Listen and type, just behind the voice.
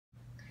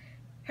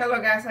Hello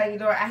guys, how you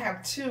doing? I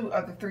have 2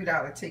 of the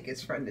 $3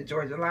 tickets from the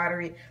Georgia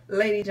Lottery,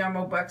 Lady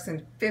Jumbo Bucks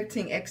and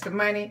 15 extra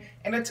money,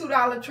 and a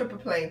 $2 triple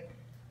play.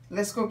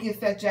 Let's go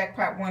get that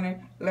jackpot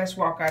winner. Let's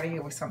walk out of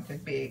here with something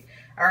big.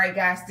 All right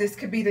guys, this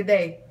could be the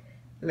day.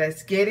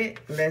 Let's get it.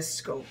 Let's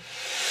go.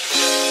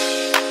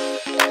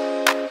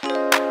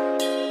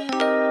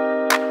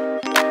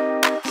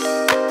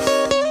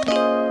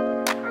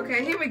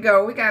 Okay, here we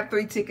go. We got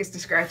 3 tickets to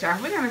scratch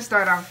off. We're going to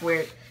start off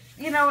with,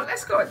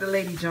 let's go with the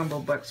Lady Jumbo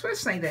Bucks. Let's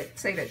say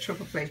that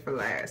triple play for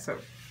last. So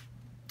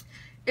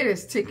it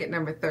is ticket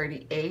number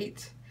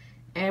 38.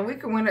 And we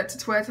can win up to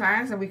 12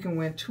 times and we can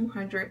win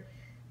 $200,000.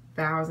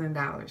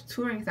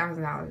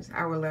 $200,000.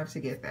 I would love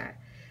to get that.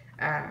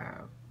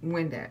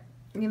 Win that.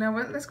 You know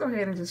what? Let's go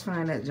ahead and just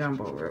find that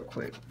jumbo real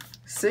quick.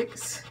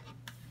 6,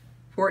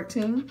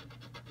 14,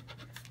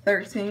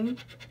 13,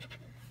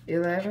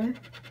 11,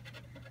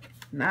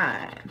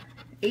 9,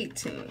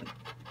 18,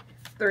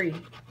 3,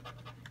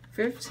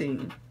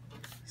 15,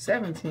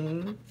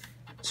 17,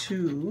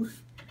 2,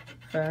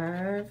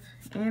 5,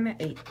 and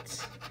 8.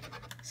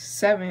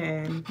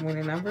 7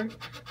 winning number,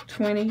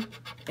 20,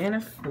 and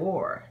a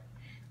 4.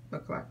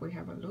 Look like we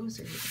have a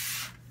loser here.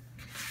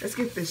 Let's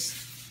get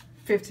this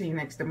 15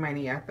 extra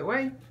money out the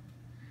way.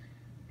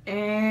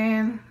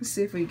 And let's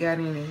see if we got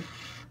any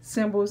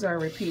symbols or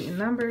repeating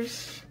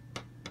numbers.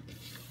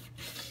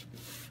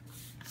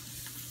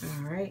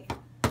 All right.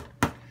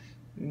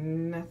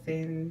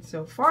 Nothing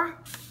so far.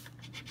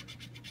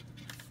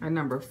 Our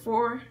number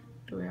 4.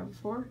 Do we have a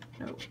 4?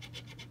 Nope.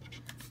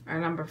 Our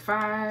number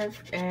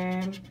 5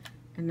 and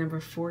a number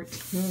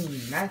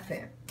 14.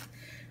 Nothing.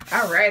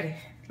 Alrighty.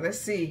 Let's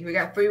see. We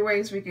got 3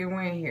 ways we can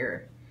win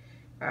here.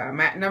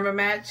 Number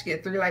match,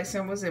 get 3 light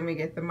symbols and we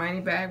get the money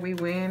back. We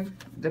win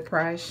the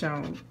prize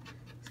shown.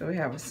 So we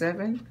have a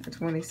 7, a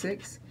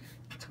 26,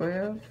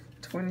 12,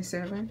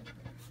 27,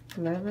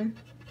 11,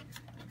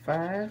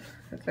 5,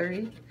 a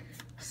 30,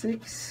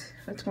 6,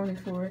 a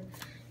 24,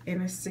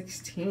 and a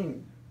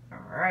 16.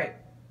 All right,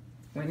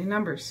 winning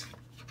numbers,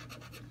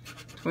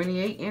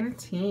 28 and a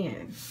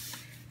 10.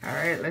 All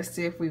right, let's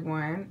see if we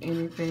won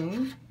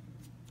anything.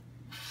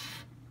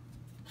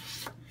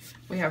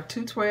 We have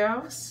 2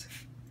 12s,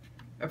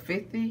 a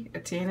 50, a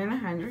 10, and a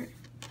 100,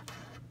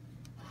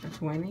 a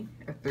 20,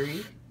 a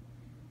 3.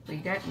 We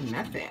got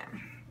nothing.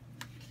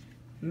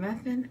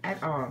 Nothing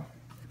at all.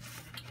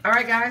 All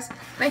right, guys.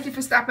 Thank you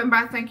for stopping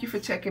by. Thank you for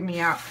checking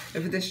me out.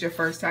 If this is your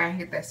first time,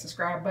 hit that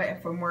subscribe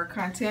button for more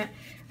content.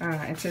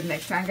 Until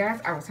next time, guys,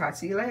 I will talk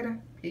to you later.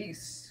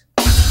 Peace.